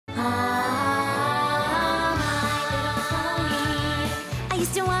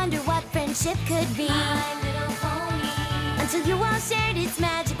friendship could be. My Little Pony. Until you all shared its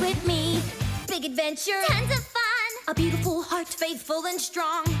magic with me. Big adventure, tons of fun. A beautiful heart, faithful and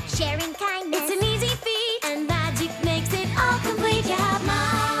strong. Sharing kindness, it's an easy feat. And magic makes it all complete. You have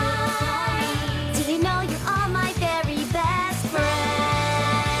mine. Did you know you're all my very best friends?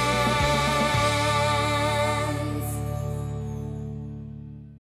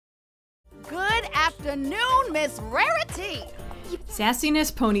 Good afternoon, Miss Rarity.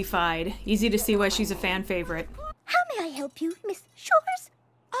 Sassiness ponyfied. Easy to see why she's a fan favorite. How may I help you, Miss Shores?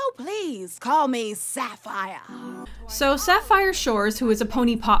 Oh, please, call me Sapphire. So Sapphire Shores, who is a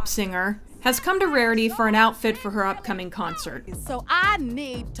pony pop singer, has come to Rarity for an outfit for her upcoming concert. So I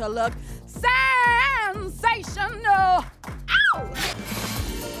need to look sensational. Ow!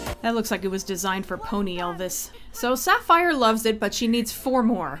 That looks like it was designed for Pony Elvis. So Sapphire loves it, but she needs 4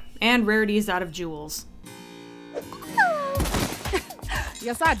 more, and Rarity is out of jewels.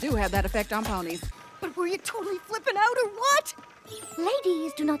 Yes, I do have that effect on ponies. But were you totally flipping out or what?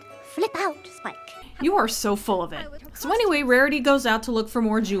 Ladies do not flip out, Spike. You are so full of it. So anyway, Rarity goes out to look for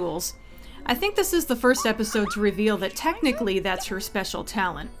more jewels. I think this is the first episode to reveal that technically that's her special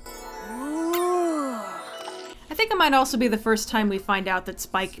talent. Ooh. I think it might also be the first time we find out that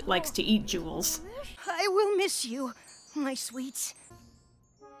Spike likes to eat jewels. I will miss you, my sweets.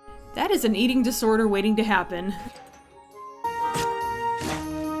 That is an eating disorder waiting to happen.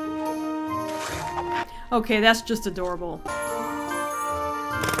 Okay, that's just adorable.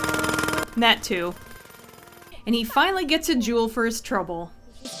 That too. And he finally gets a jewel for his trouble.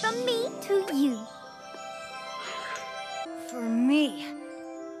 From me to you. For me.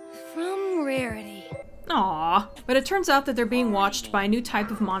 From Rarity. Aww. But it turns out that they're being watched by a new type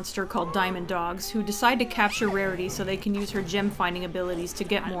of monster called Diamond Dogs, who decide to capture Rarity so they can use her gem-finding abilities to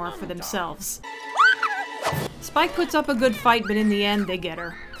get more for themselves. Spike puts up a good fight, but in the end, they get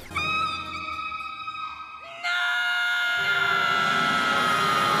her.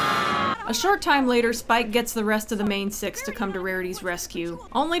 A short time later, Spike gets the rest of the main 6 to come to Rarity's rescue,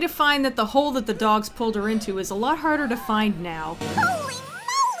 only to find that the hole that the dogs pulled her into is a lot harder to find now. Holy moly,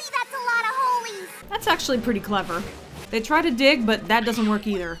 that's a lot of holies! That's actually pretty clever. They try to dig, but that doesn't work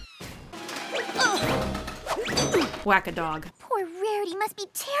either. Whack a dog. Poor Rarity must be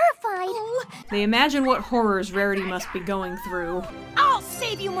terrified. They imagine what horrors Rarity must be going through. I'll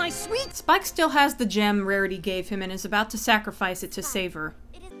save you, my sweets. Spike still has the gem Rarity gave him and is about to sacrifice it to save her.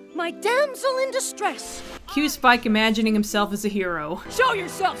 My damsel in distress. Cue Spike imagining himself as a hero. Show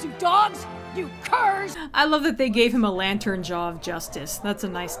yourselves, you dogs! You curs! I love that they gave him a lantern jaw of justice. That's a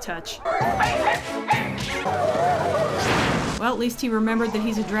nice touch. Well, at least he remembered that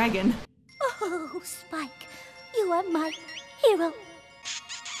he's a dragon. Oh, Spike, you are my hero.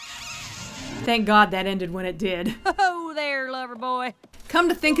 Thank God that ended when it did. Oh there, lover boy. Come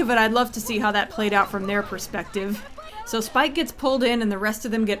to think of it, I'd love to see how that played out from their perspective. So Spike gets pulled in and the rest of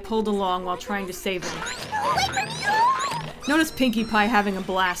them get pulled along while trying to save him. Notice Pinkie Pie having a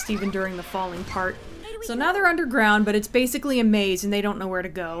blast even during the falling part. So now they're underground, but it's basically a maze and they don't know where to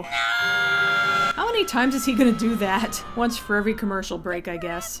go. How many times is he gonna do that? Once for every commercial break, I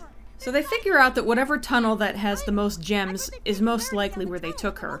guess. So they figure out that whatever tunnel that has the most gems is most likely where they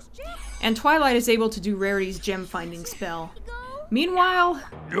took her. And Twilight is able to do Rarity's gem-finding spell. Meanwhile...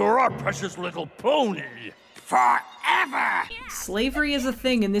 You're our precious little pony! Forever! Slavery is a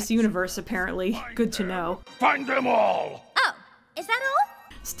thing in this universe, apparently. Good to know. Find them all! Oh, is that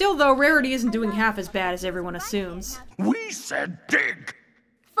all? Still, though, Rarity isn't doing half as bad as everyone assumes. We said dig!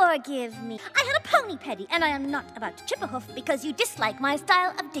 Forgive me. I had a pony petty, and I am not about to chip a hoof because you dislike my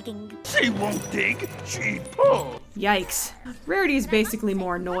style of digging. She won't dig, she pulls! Yikes. Rarity is basically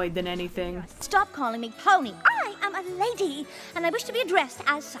more annoyed than anything. Stop calling me pony. I am a lady, and I wish to be addressed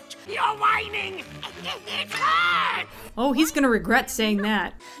as such. You're whining! It hurts! Oh, he's gonna regret saying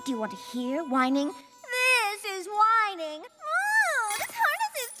that. Do you want to hear whining? This is whining. Oh, this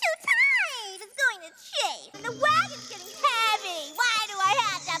harness is too tight. It's going to chafe. The wagon's getting heavy. Why do I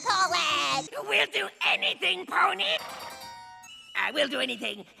have to pull it? We'll do anything, pony! I will do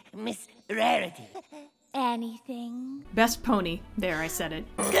anything, Miss Rarity. Anything? Best pony. There, I said it.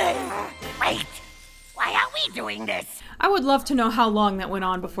 Good. Wait! Why are we doing this? I would love to know how long that went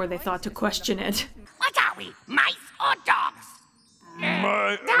on before they thought to question it. What are we, mice or dogs?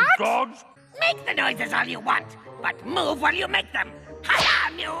 Dogs? Make the noises all you want, but move while you make them.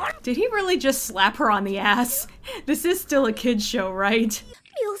 Hiya, mule! Did he really just slap her on the ass? This is still a kid's show, right?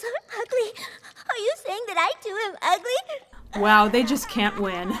 Mules are ugly. Are you saying that I too am ugly? Wow, they just can't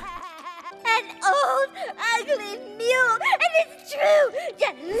win. An old, ugly mule, and it's true.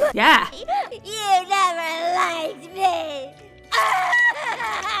 Just look Yeah. at me. You never liked me.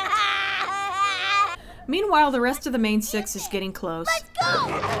 Meanwhile, the rest of the main six is getting close. Let's go!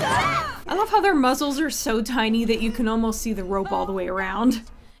 I love how their muzzles are so tiny that you can almost see the rope all the way around.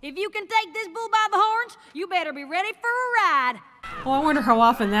 If you can take this bull by the horns, you better be ready for a ride. Oh, I wonder how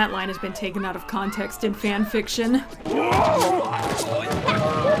often that line has been taken out of context in fan fiction.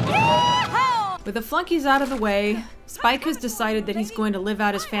 With the flunkies out of the way, Spike has decided that he's going to live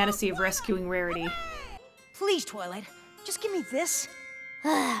out his fantasy of rescuing Rarity. Please, Twilight, just give me this.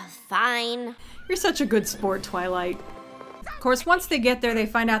 Fine. You're such a good sport, Twilight. Of course, once they get there, they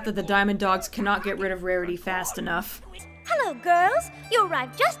find out that the Diamond Dogs cannot get rid of Rarity fast enough. Hello, girls. You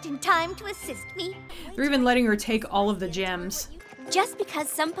arrived just in time to assist me. They're even letting her take all of the gems. Just because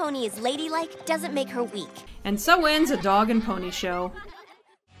some pony is ladylike doesn't make her weak. And so ends a dog and pony show.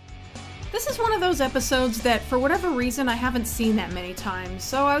 This is one of those episodes that, for whatever reason, I haven't seen that many times,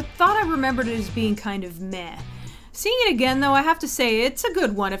 so I thought I remembered it as being kind of meh. Seeing it again, though, I have to say it's a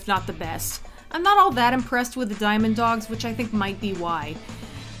good one, if not the best. I'm not all that impressed with the Diamond Dogs, which I think might be why.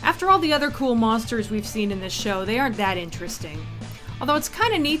 After all the other cool monsters we've seen in this show, they aren't that interesting. Although it's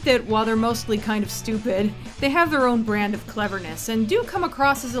kind of neat that, while they're mostly kind of stupid, they have their own brand of cleverness, and do come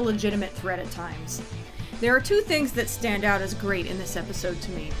across as a legitimate threat at times. There are two things that stand out as great in this episode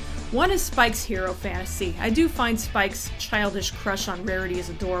to me. One is Spike's hero fantasy. I do find Spike's childish crush on Rarity is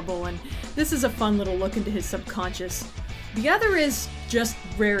adorable, and this is a fun little look into his subconscious. The other is just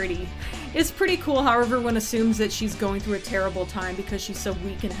Rarity. It's pretty cool how everyone assumes that she's going through a terrible time because she's so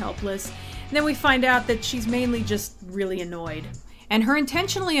weak and helpless, and then we find out that she's mainly just really annoyed. And her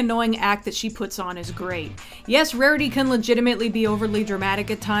intentionally annoying act that she puts on is great. Yes, Rarity can legitimately be overly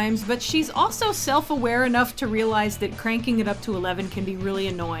dramatic at times, but she's also self-aware enough to realize that cranking it up to 11 can be really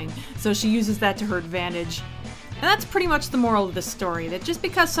annoying, so she uses that to her advantage. And that's pretty much the moral of the story, that just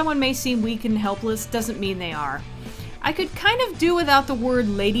because someone may seem weak and helpless doesn't mean they are. I could kind of do without the word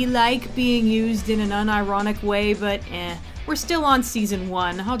ladylike being used in an unironic way, but we're still on season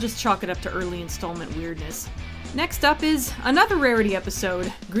 1. I'll just chalk it up to early installment weirdness. Next up is another Rarity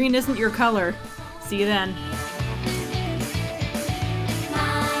episode, Green Isn't Your Color. See you then.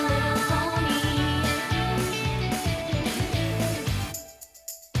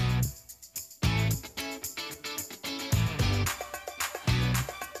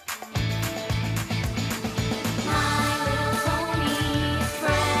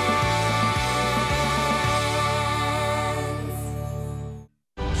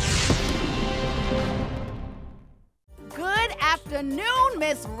 Afternoon,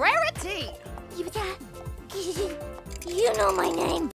 Miss Rarity. You know my name.